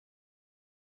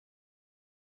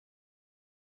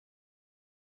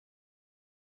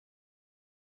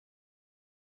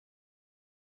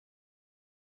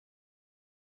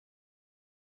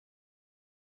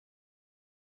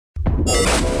It's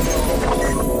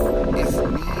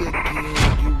me again,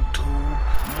 YouTube.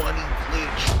 Money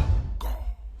glitch.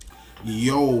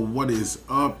 Yo, what is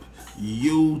up,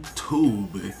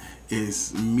 YouTube?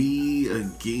 It's me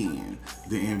again,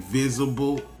 the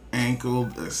invisible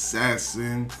ankled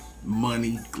assassin,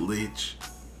 money glitch.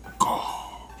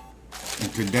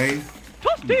 And today,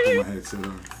 let me put my headset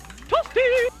on.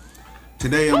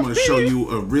 Today I'm going to show you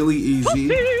a really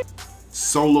easy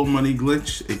solo money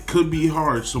glitch. It could be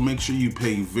hard, so make sure you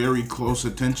pay very close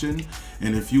attention.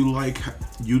 And if you like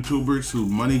YouTubers who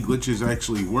money glitches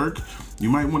actually work, you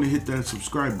might want to hit that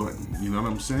subscribe button. You know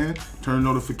what I'm saying? Turn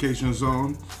notifications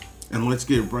on, and let's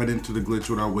get right into the glitch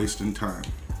without wasting time.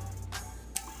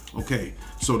 Okay,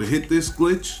 so to hit this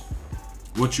glitch,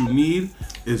 what you need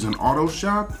is an auto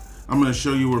shop. I'm going to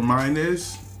show you where mine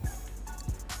is.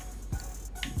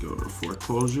 Go to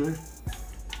foreclosure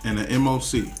and an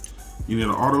MOC. You need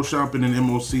an auto shop and an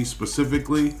MOC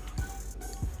specifically.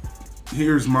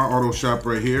 Here's my auto shop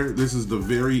right here. This is the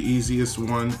very easiest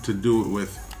one to do it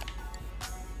with.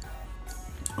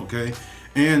 Okay,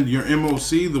 and your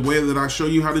MOC, the way that I show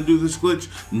you how to do this glitch,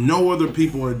 no other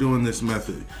people are doing this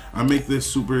method. I make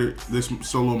this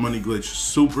solo money glitch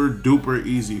super duper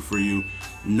easy for you.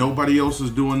 Nobody else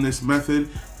is doing this method.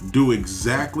 Do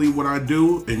exactly what I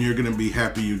do and you're gonna be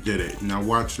happy you did it. Now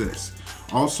watch this.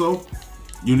 Also,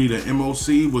 you need an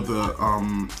MOC with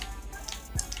a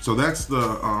so that's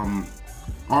the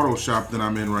auto shop that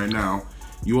I'm in right now.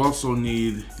 You also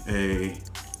need a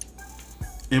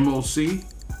MOC,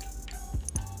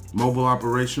 mobile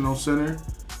operational center,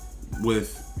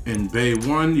 in bay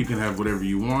 1 you can have whatever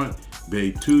you want,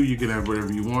 bay 2 you can have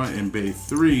whatever you want, and bay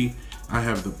 3 I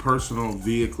have the personal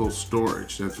vehicle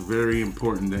storage. That's very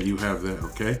important that you have that,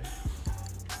 okay?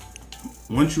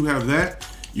 Once you have that,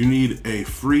 you need a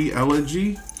free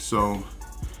elegy. So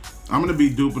I'm gonna be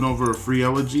duping over a free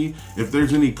elegy. If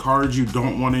there's any cards you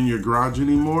don't want in your garage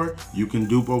anymore, you can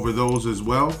dupe over those as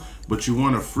well. But you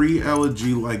want a free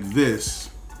elegy like this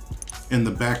in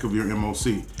the back of your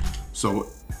MOC. So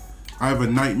I have a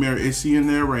Nightmare Issy in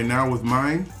there right now with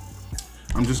mine.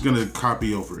 I'm just gonna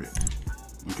copy over it,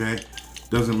 okay?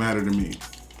 Doesn't matter to me.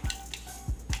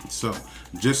 So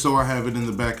just so I have it in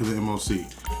the back of the MOC.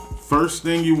 First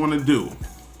thing you wanna do,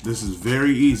 this is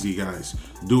very easy, guys.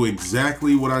 Do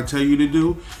exactly what I tell you to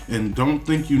do, and don't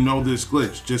think you know this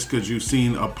glitch just because you've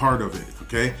seen a part of it,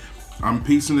 okay? I'm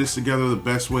piecing this together the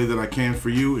best way that I can for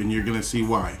you, and you're gonna see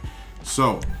why.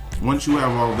 So once you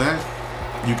have all that,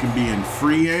 you can be in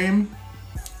free aim.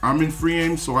 I'm in free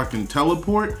aim so I can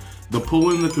teleport. The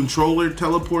pull in the controller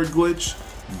teleport glitch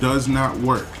does not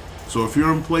work. So if you're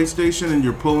on PlayStation and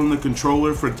you're pulling the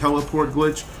controller for teleport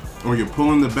glitch, or you're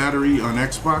pulling the battery on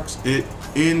Xbox, it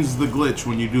ends the glitch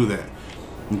when you do that.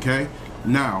 Okay?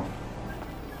 Now,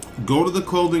 go to the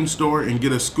clothing store and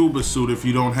get a scuba suit if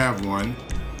you don't have one.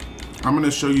 I'm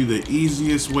gonna show you the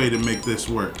easiest way to make this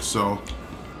work. So,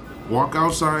 walk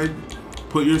outside,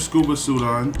 put your scuba suit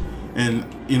on, and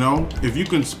you know, if you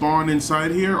can spawn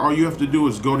inside here, all you have to do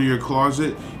is go to your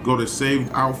closet, go to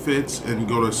saved outfits, and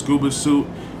go to scuba suit,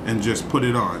 and just put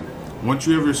it on. Once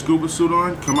you have your scuba suit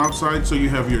on, come outside so you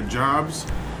have your jobs.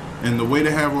 And the way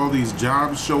to have all these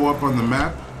jobs show up on the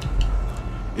map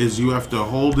is you have to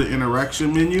hold the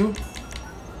interaction menu,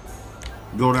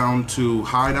 go down to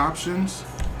hide options,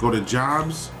 go to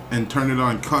jobs, and turn it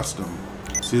on custom.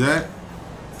 See that?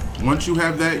 Once you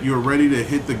have that, you're ready to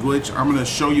hit the glitch. I'm gonna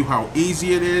show you how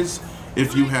easy it is.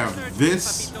 If you have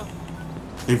this,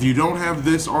 if you don't have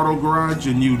this auto garage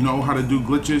and you know how to do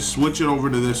glitches, switch it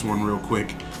over to this one real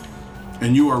quick,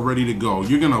 and you are ready to go.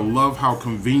 You're gonna love how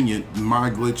convenient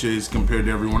my glitch is compared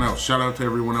to everyone else. Shout out to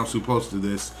everyone else who posted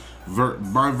this.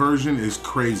 My version is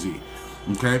crazy,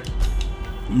 okay?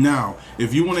 Now,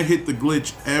 if you wanna hit the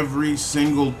glitch every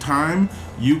single time,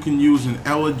 you can use an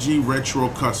Elegy Retro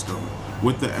Custom.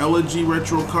 With the Elegy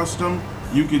Retro Custom,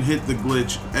 you can hit the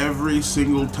glitch every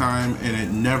single time and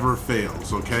it never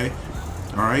fails, okay?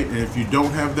 All right, and if you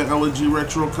don't have the Elegy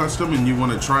Retro Custom and you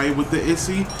want to try it with the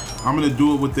Issy, I'm going to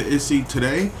do it with the Issy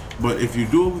today. But if you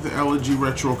do it with the Elegy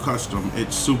Retro Custom,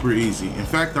 it's super easy. In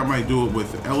fact, I might do it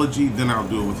with the Elegy, then I'll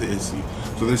do it with the Issy.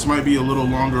 So this might be a little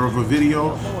longer of a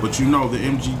video, but you know the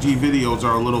MGG videos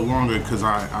are a little longer because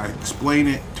I explain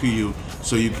it to you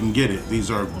so you can get it. These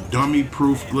are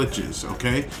dummy-proof glitches,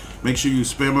 okay? Make sure you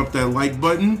spam up that like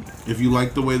button if you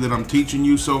like the way that I'm teaching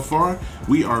you so far.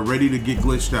 We are ready to get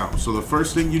glitched out. So the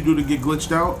first thing you do to get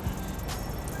glitched out,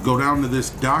 go down to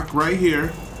this dock right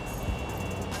here,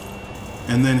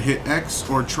 and then hit X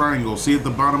or triangle. See at the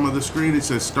bottom of the screen it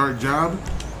says start job?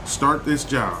 Start this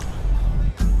job.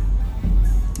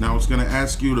 Now it's gonna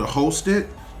ask you to host it.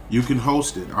 you can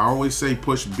host it. I always say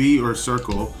push B or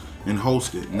circle and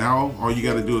host it. Now all you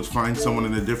got to do is find someone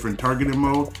in a different targeting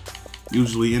mode.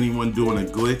 Usually anyone doing a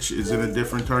glitch is in a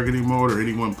different targeting mode, or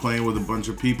anyone playing with a bunch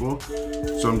of people.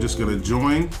 So I'm just gonna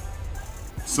join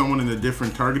someone in a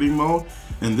different targeting mode,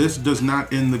 and this does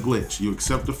not end the glitch. You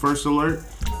accept the first alert,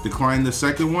 decline the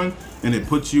second one, and it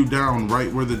puts you down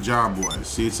right where the job was.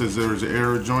 See, it says there's an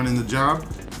error joining the job.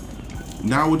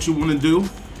 Now what you wanna do,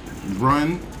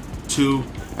 run to,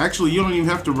 actually you don't even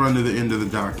have to run to the end of the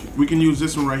dock. We can use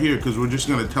this one right here because we're just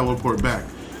gonna teleport back.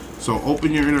 So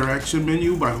open your interaction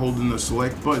menu by holding the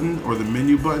select button or the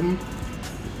menu button.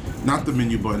 Not the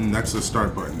menu button, that's the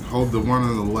start button. Hold the one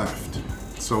on the left.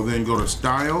 So then go to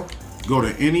style, go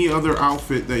to any other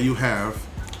outfit that you have,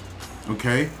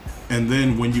 okay? And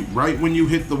then right when you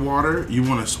hit the water, you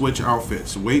wanna switch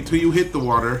outfits. Wait till you hit the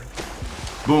water,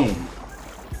 boom.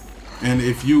 And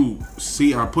if you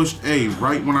see, I pushed A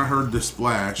right when I heard the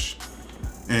splash.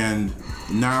 And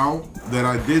now that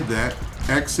I did that,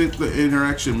 exit the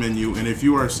interaction menu, and if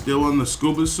you are still in the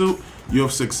scuba suit, you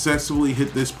have successfully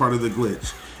hit this part of the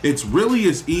glitch. It's really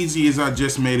as easy as I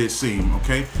just made it seem,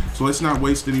 okay? So let's not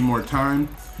waste any more time.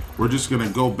 We're just gonna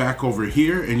go back over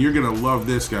here, and you're gonna love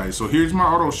this, guys. So here's my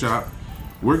auto shop.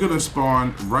 We're gonna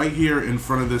spawn right here in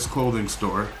front of this clothing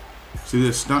store. See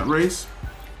this stunt race?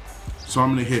 So I'm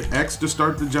gonna hit X to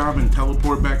start the job and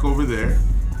teleport back over there.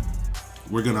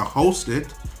 We're gonna host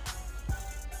it.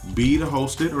 B to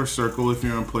host it, or circle if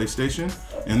you're on PlayStation.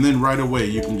 And then right away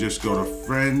you can just go to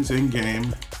friends in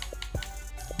game,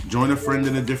 join a friend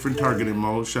in a different targeting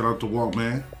mode. Shout out to Walt,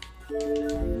 man.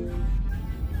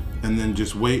 And then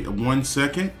just wait 1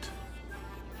 second,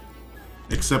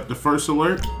 accept the first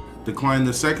alert, decline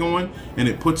the second one, and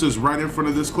it puts us right in front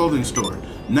of this clothing store.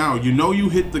 Now you know you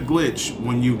hit the glitch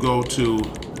when you go to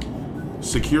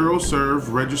secure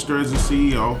serve, register as a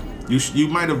CEO. You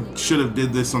might have should have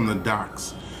did this on the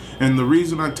docks. And the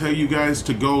reason I tell you guys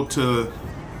to go to,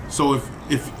 so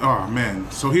oh man,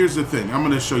 so here's the thing. I'm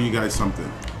gonna show you guys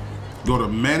something. Go to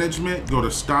management, go to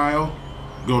style,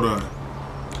 go to,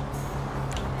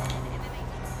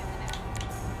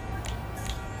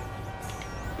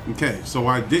 okay, so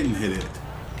I didn't hit it.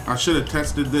 I should have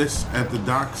tested this at the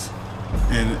docks.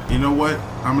 And you know what?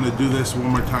 I'm gonna do this one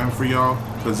more time for y'all,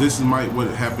 because this might what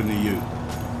happened to you.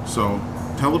 So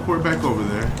teleport back over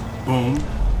there, boom.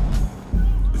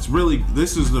 It's really,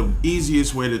 this is the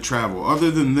easiest way to travel.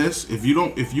 Other than this, if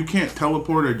you can't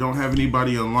teleport or don't have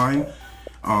anybody online,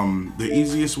 the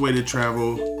easiest way to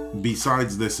travel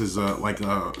besides this is like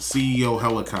a CEO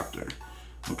helicopter.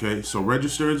 Okay, so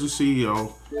register as a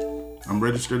CEO. I'm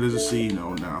registered as a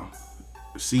CEO now.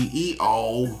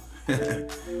 CEO.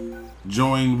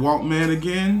 Join Waltman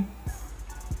again.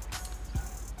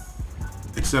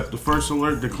 Accept the first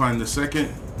alert, decline the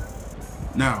second.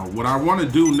 Now, what I want to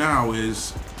do now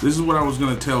is, this is what I was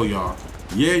going to tell y'all.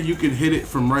 Yeah, you can hit it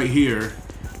from right here,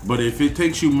 but if it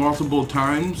takes you multiple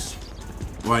times,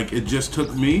 like it just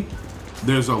took me,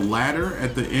 there's a ladder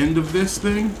at the end of this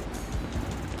thing,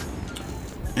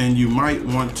 and you might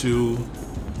want to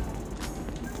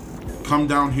come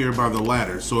down here by the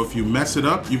ladder. So if you mess it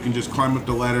up, you can just climb up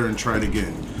the ladder and try it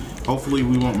again. Hopefully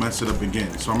we won't mess it up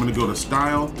again. So I'm going to go to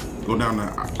style, go down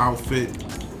to outfit,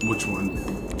 which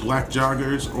one? Black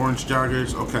joggers, orange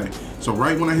joggers. Okay, so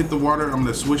right when I hit the water, I'm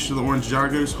gonna switch to the orange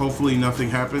joggers. Hopefully nothing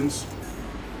happens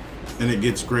and it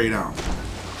gets grayed out.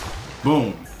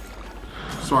 Boom.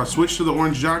 So I switched to the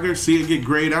orange joggers. See it get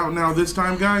grayed out now this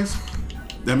time, guys?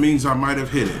 That means I might have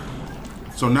hit it.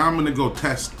 So now I'm gonna go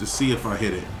test to see if I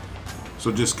hit it.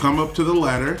 So just come up to the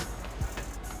ladder,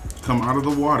 come out of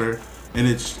the water, and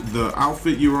it's the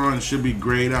outfit you're on should be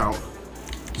grayed out.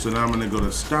 So now I'm gonna go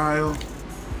to style,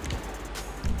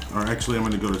 or actually I'm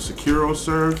gonna go to secure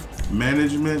serve,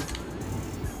 management,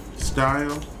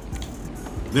 style.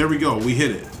 There we go, we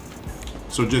hit it.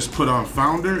 So just put on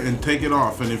founder and take it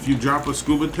off. And if you drop a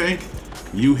scuba tank,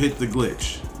 you hit the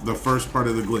glitch, the first part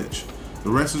of the glitch. The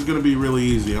rest is gonna be really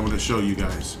easy. I'm gonna show you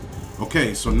guys.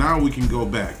 Okay, so now we can go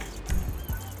back.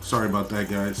 Sorry about that,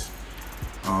 guys.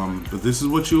 But this is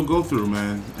what you'll go through,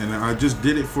 man. And I just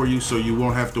did it for you so you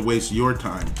won't have to waste your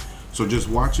time. So just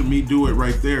watching me do it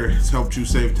right there has helped you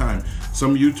save time.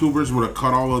 Some YouTubers would have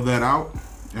cut all of that out,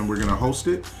 and we're gonna host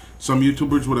it. Some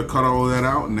YouTubers would have cut all of that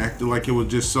out and acted like it was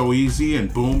just so easy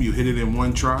and boom, you hit it in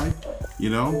one try, you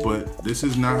know, but this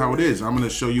is not how it is. I'm gonna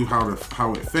show you how it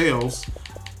fails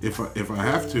if I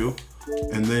have to,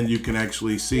 and then you can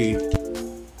actually see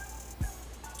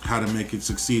how to make it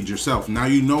succeed yourself. Now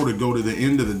you know to go to the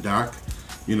end of the dock,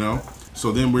 you know,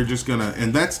 so then we're just gonna,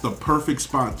 and that's the perfect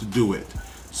spot to do it.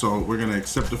 So we're gonna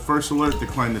accept the first alert,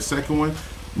 decline the second one,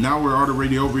 Now we're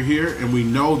already over here and we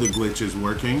know the glitch is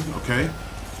working, okay?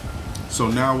 So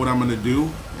now what I'm gonna do,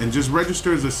 and just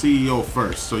register as a CEO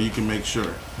first so you can make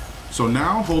sure. So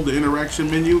now hold the interaction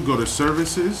menu, go to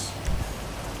services,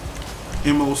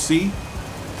 MOC,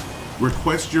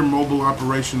 request your mobile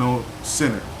operational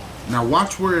center. Now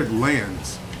watch where it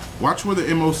lands. Watch where the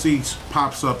MOC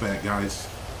pops up at, guys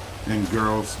and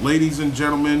girls. Ladies and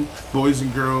gentlemen, boys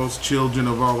and girls, children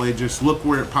of all ages, look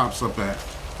where it pops up at.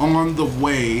 On the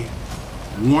way,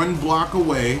 1 block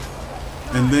away,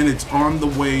 and then it's on the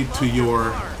way to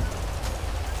your,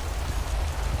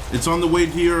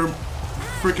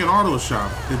 freaking auto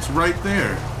shop. It's right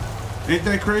there. Ain't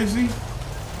that crazy?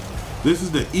 This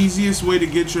is the easiest way to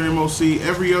get your MOC.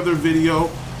 Every other video,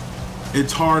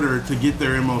 it's harder to get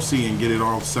their MOC and get it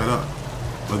all set up.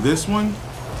 But this one,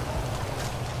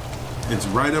 it's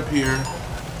right up here.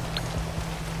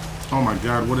 Oh my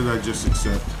God, what did I just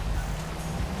accept?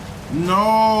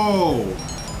 No!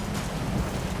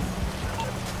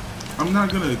 I'm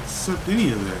not gonna accept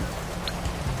any of that.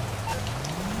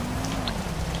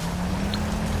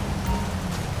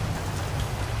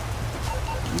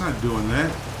 I'm not doing that.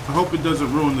 I hope it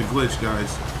doesn't ruin the glitch,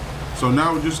 guys. So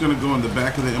now we're just gonna go in the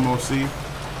back of the MOC.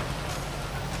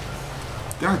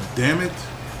 God damn it.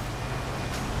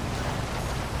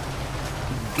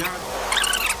 God.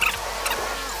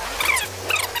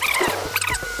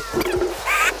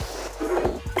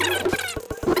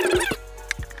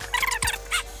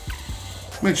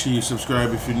 Make sure you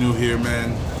subscribe if you're new here,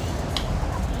 man.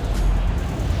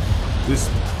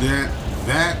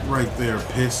 That right there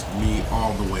pissed me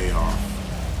all the way off.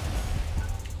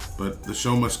 But the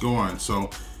show must go on. So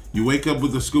you wake up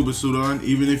with the scuba suit on.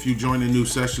 Even if you join a new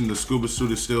session, the scuba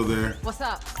suit is still there. What's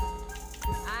up?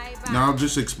 Now I'll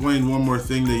just explain one more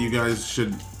thing that you guys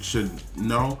should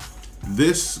know.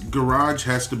 This garage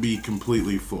has to be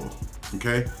completely full,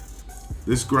 okay?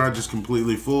 This garage is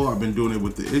completely full. I've been doing it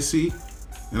with the ISI,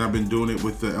 and I've been doing it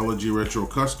with the LG Retro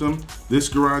Custom. This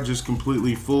garage is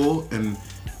completely full, and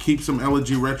keep some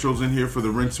LG Retros in here for the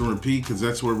rinse and repeat, because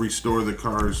that's where we store the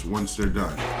cars once they're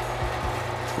done.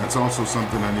 That's also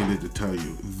something I needed to tell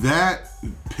you. That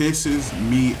pisses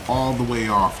me all the way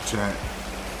off, chat.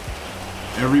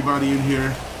 Everybody in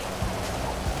here,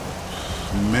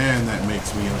 man, that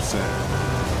makes me upset.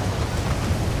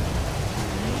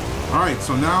 All right,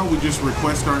 so now we just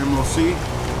request our MOC.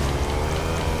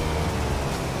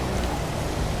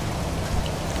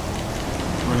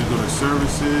 We're gonna go to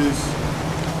services,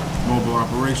 mobile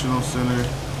operational center.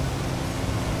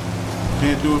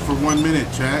 Can't do it for 1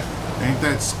 minute, chat. Ain't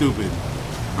that stupid?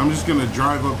 I'm just gonna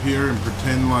drive up here and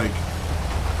pretend like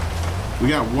we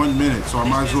got 1 minute, so I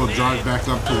might as well drive back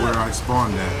up to where I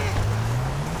spawned at.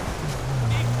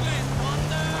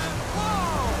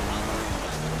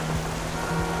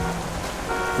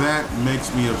 That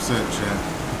makes me upset, chat.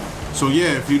 So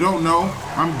yeah, if you don't know,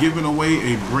 I'm giving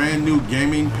away a brand new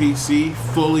gaming PC,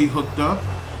 fully hooked up.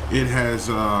 It has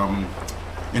an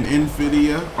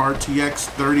NVIDIA RTX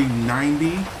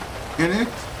 3090 in it,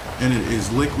 and it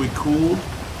is liquid cooled.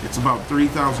 It's about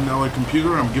 $3,000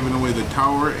 computer. I'm giving away the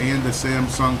tower and the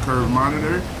Samsung Curve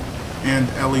monitor and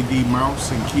LED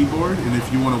mouse and keyboard. And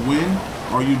if you want to win,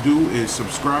 all you do is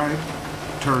subscribe,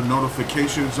 turn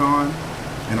notifications on,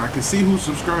 and I can see who's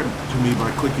subscribed to me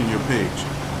by clicking your page.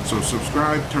 So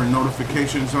subscribe, turn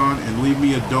notifications on, and leave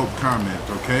me a dope comment,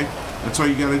 okay? That's all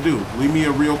you gotta do. Leave me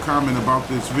a real comment about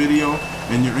this video,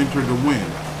 and you're entered to win.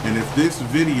 And if this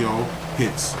video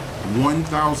hits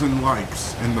 1,000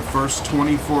 likes in the first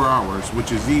 24 hours,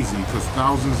 which is easy because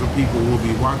thousands of people will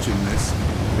be watching this.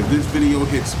 If this video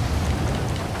hits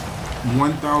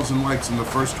 1,000 likes in the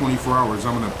first 24 hours,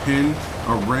 I'm gonna pin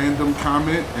a random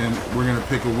comment and we're gonna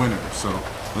pick a winner. So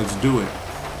let's do it.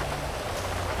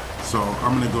 So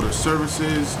I'm gonna go to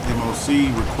services,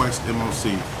 MOC, request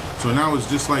MOC. So now it's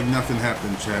just like nothing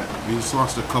happened, chat. We just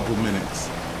lost a couple minutes,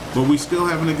 but we still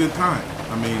having a good time.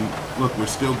 I mean, look, we're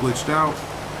still glitched out.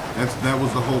 That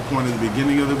was the whole point of the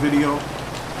beginning of the video.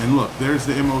 And look, there's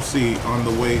the MOC on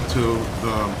the way to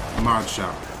the mod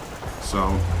shop.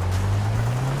 So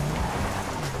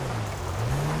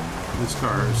this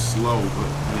car is slow, but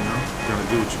you know, you gotta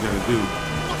do what you gotta do.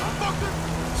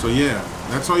 So yeah,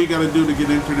 that's all you gotta do to get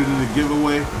entered into the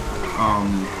giveaway.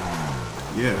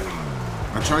 Yeah,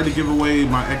 I tried to give away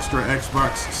my extra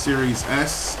Xbox Series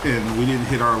S, and we didn't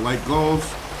hit our like goals,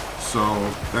 so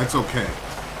that's okay.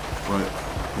 But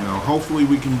you know, hopefully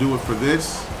we can do it for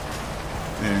this.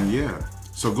 And yeah,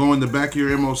 so go in the back of your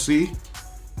MOC.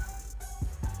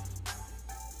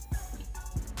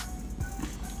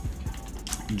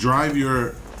 Drive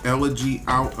your elegy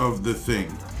out of the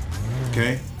thing,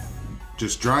 okay?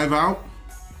 Just drive out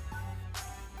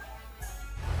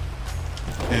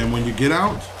when you get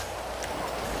out,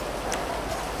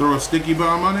 throw a sticky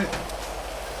bomb on it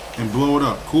and blow it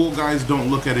up. Cool guys don't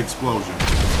look at explosions.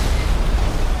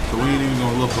 So we ain't even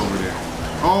gonna look over there.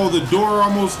 Oh, the door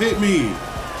almost hit me.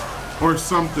 Or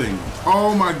something.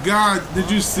 Oh my God,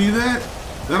 did you see that?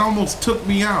 That almost took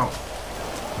me out.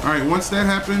 All right, once that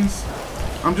happens,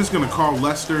 I'm just gonna call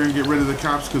Lester and get rid of the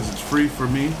cops because it's free for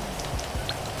me.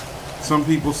 Some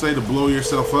people say to blow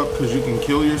yourself up because you can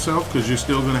kill yourself because you're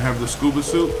still gonna have the scuba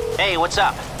suit. Hey, what's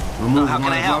up? Remove How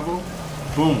can I help? level.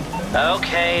 Boom.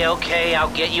 Okay, I'll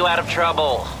get you out of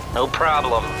trouble. No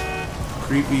problem.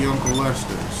 Creepy Uncle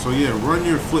Lester. So yeah, run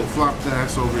your flip-flopped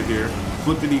ass over here,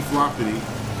 flippity-floppity,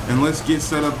 and let's get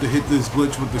set up to hit this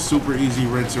glitch with the super easy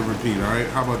rinse and repeat, all right?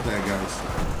 How about that, guys?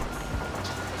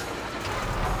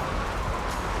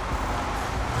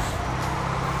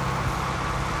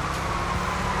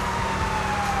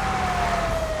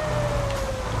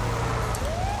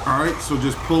 All right, so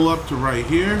just pull up to right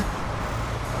here.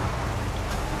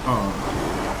 Oh.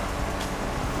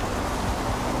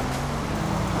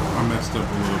 I messed up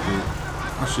a little bit.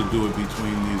 I should do it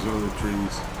between these other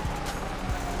trees.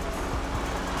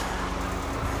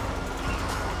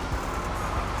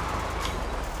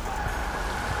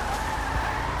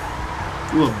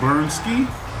 A little burn ski.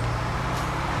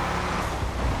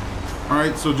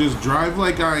 Alright, so just drive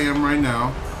like I am right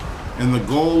now. And the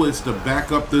goal is to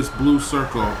back up this blue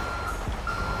circle.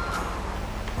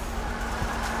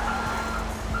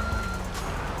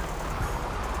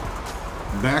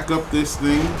 Back up this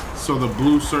thing so the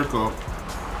blue circle.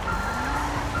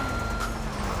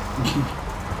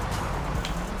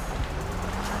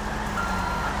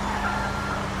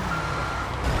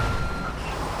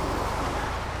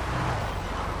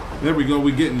 There we go,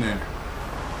 we getting there.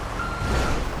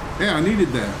 Yeah, I needed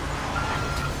that.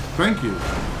 Thank you.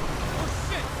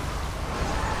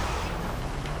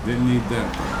 Didn't need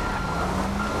that.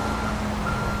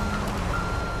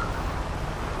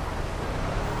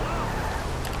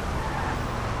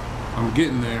 I'm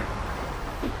getting there.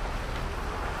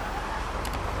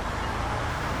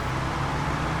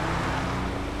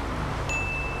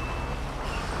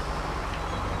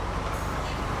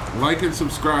 Like and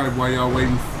subscribe while y'all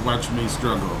waiting, watch me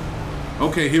struggle.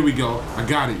 Okay, here we go. I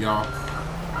got it, y'all.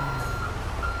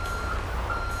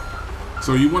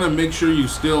 So you want to make sure you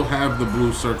still have the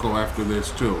blue circle after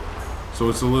this too. So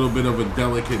it's a little bit of a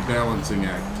delicate balancing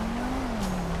act.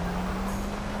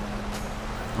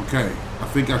 Okay, I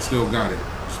think I still got it.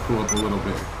 Just pull up a little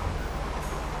bit.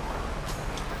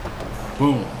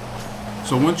 Boom.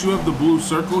 So once you have the blue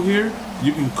circle here,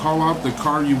 you can call out the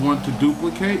car you want to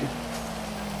duplicate.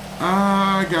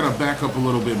 I gotta back up a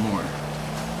little bit more.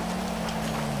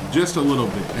 Just a little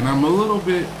bit. And I'm a little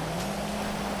bit,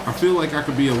 I feel like I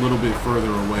could be a little bit further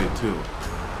away too.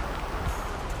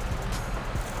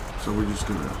 So we're just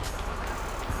gonna.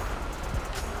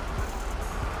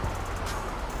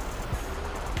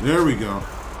 There we go.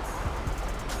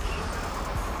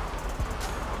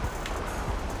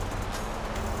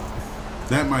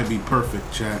 That might be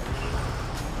perfect, chat.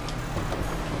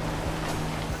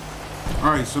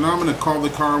 Alright, so now I'm going to call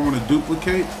the car I want to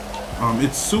duplicate.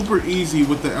 It's super easy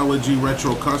with the LG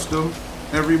Retro Custom,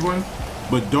 everyone.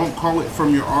 But don't call it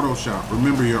from your auto shop.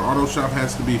 Remember, your auto shop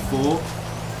has to be full.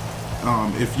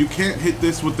 If you can't hit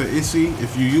this with the ISI,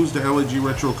 if you use the LG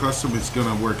Retro Custom, it's going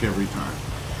to work every time.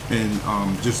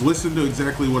 And just listen to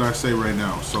exactly what I say right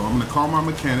now. So I'm going to call my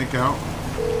mechanic out.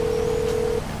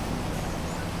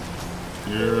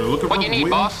 You're looking what for you need, wheels?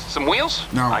 boss? Some wheels?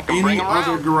 Now, I can any bring them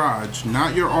other around. garage,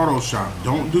 not your auto shop.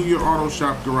 Don't do your auto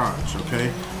shop garage,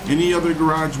 okay? Any other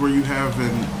garage where you have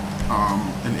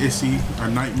an ISI, a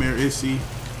Nightmare ISI,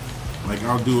 like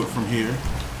I'll do it from here.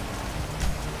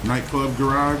 Nightclub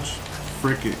garage,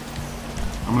 frick it.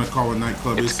 I'm gonna call a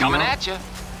nightclub It's ISI coming out. at you.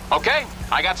 Okay,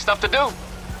 I got stuff to do.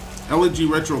 LG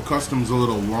Retro Custom's a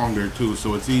little longer too,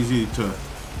 so it's easy to.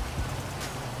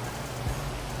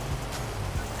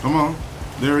 Come on,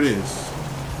 there it is.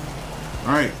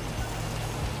 All right.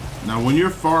 Now, when you're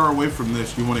far away from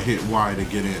this, you want to hit Y to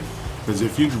get in, because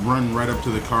if you run right up to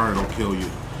the car, it'll kill you.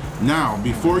 Now,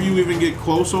 before you even get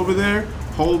close over there,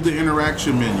 hold the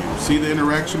interaction menu. See the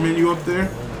interaction menu up there?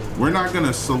 We're not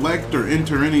gonna select or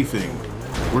enter anything.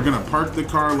 We're gonna park the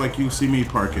car like you see me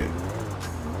park it.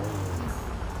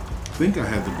 I think I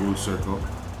had the blue circle.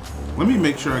 Let me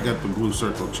make sure I got the blue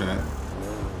circle, chat.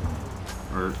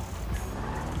 Or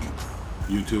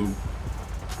YouTube.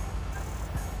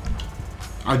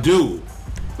 I do.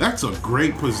 That's a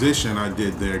great position I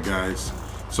did there, guys.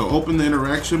 So open the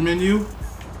interaction menu.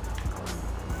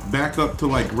 Back up to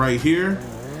like right here,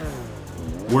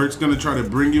 where it's gonna try to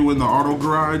bring you in the auto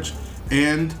garage,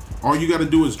 and all you got to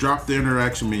do is drop the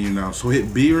interaction menu now. So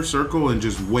hit B or circle and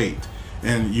just wait.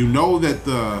 And you know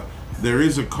that there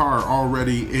is a car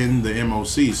already in the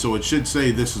MOC, so it should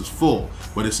say this is full,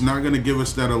 but it's not going to give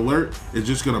us that alert. It's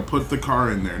just going to put the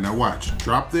car in there. Now watch,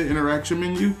 drop the interaction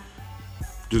menu,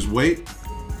 just wait,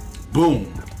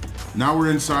 boom. Now we're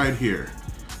inside here.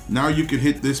 Now you can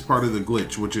hit this part of the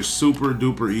glitch, which is super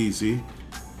duper easy.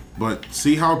 But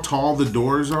see how tall the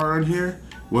doors are in here?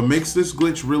 What makes this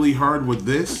glitch really hard with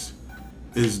this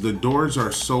is the doors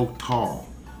are so tall.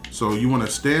 So you want to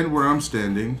stand where I'm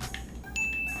standing.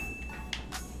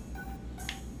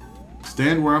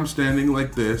 Stand where I'm standing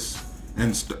like this,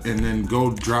 and then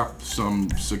go drop some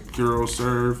Secure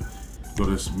Serve.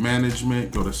 Go to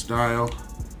management, go to style.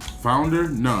 Founder,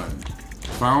 none.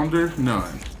 Founder,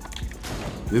 none.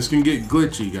 This can get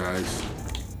glitchy, guys.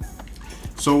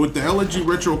 So with the LG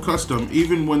Retro Custom,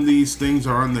 even when these things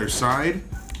are on their side,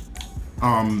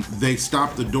 they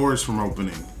stop the doors from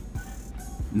opening.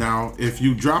 Now, if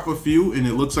you drop a few and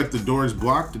it looks like the door is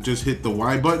blocked, just hit the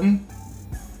Y button,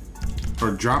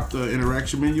 or drop the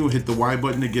interaction menu, hit the Y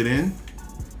button to get in.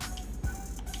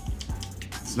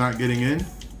 It's not getting in,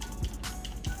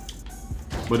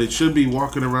 but it should be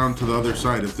walking around to the other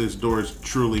side if this door is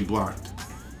truly blocked.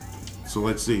 So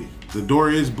let's see. The door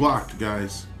is blocked,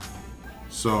 guys.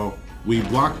 So we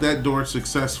blocked that door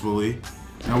successfully.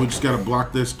 Now we just gotta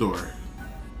block this door.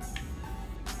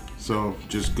 So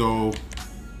just go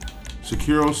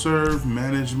Secure Serve,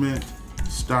 management,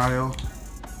 style,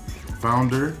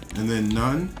 founder, and then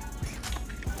none.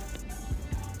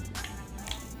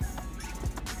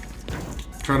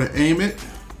 Try to aim it.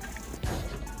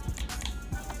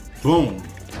 Boom.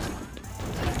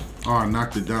 Oh, I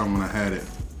knocked it down when I had it.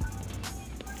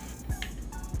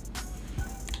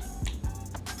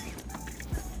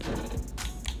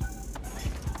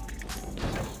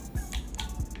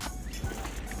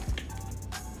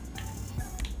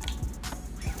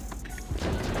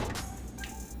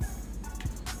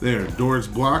 There, door is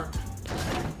blocked.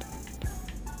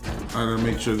 I gotta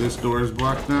make sure this door is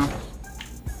blocked now.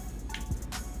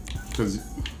 Because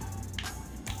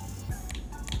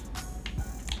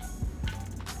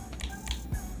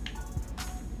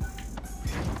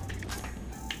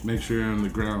make sure you're on the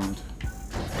ground.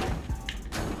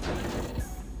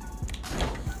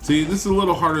 See, this is a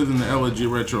little harder than the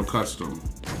LG Retro Custom.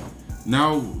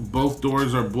 Now both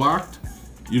doors are blocked.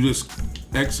 You just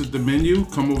exit the menu,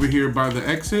 come over here by the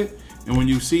exit, and when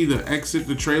you see the exit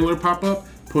the trailer pop up,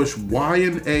 push Y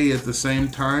and A at the same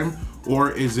time,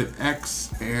 or is it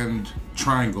X and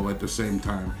triangle at the same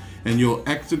time, and you'll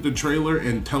exit the trailer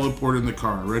and teleport in the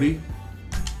car. Ready?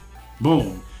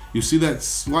 Boom. You see that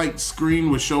slight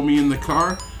screen would show me in the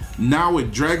car? Now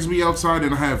it drags me outside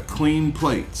and I have clean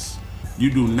plates.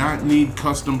 You do not need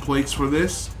custom plates for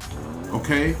this,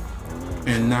 okay?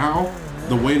 And now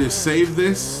the way to save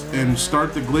this and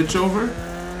start the glitch over,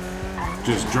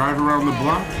 just drive around the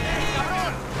block.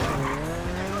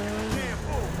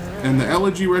 And the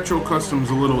LG Retro Custom's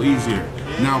a little easier.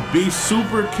 Now be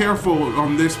super careful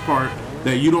on this part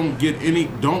that you don't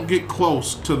get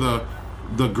close to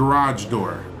the garage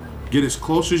door. Get as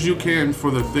close as you can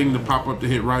for the thing to pop up to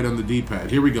hit right on the D-pad.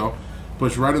 Here we go.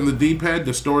 Push right on the D-pad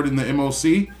to store it in the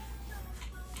MOC.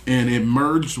 And it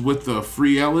merged with the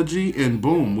free LG, and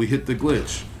boom, we hit the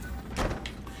glitch.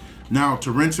 Now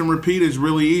to rinse and repeat is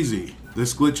really easy.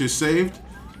 This glitch is saved.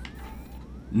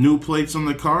 New plates on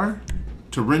the car.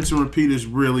 To rinse and repeat is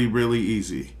really, really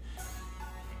easy.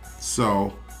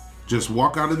 So just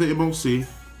walk out of the MOC.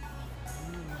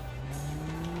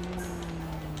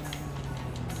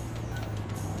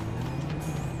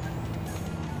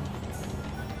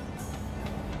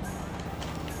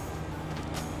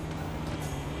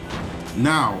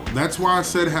 Now, that's why I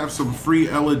said have some free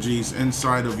LGs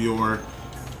inside of your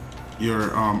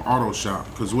auto shop.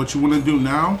 Because what you want to do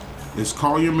now is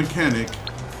call your mechanic,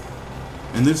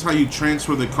 and this is how you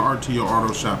transfer the car to your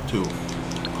auto shop too.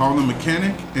 Call the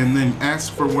mechanic and then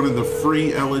ask for one of the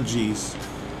free LGs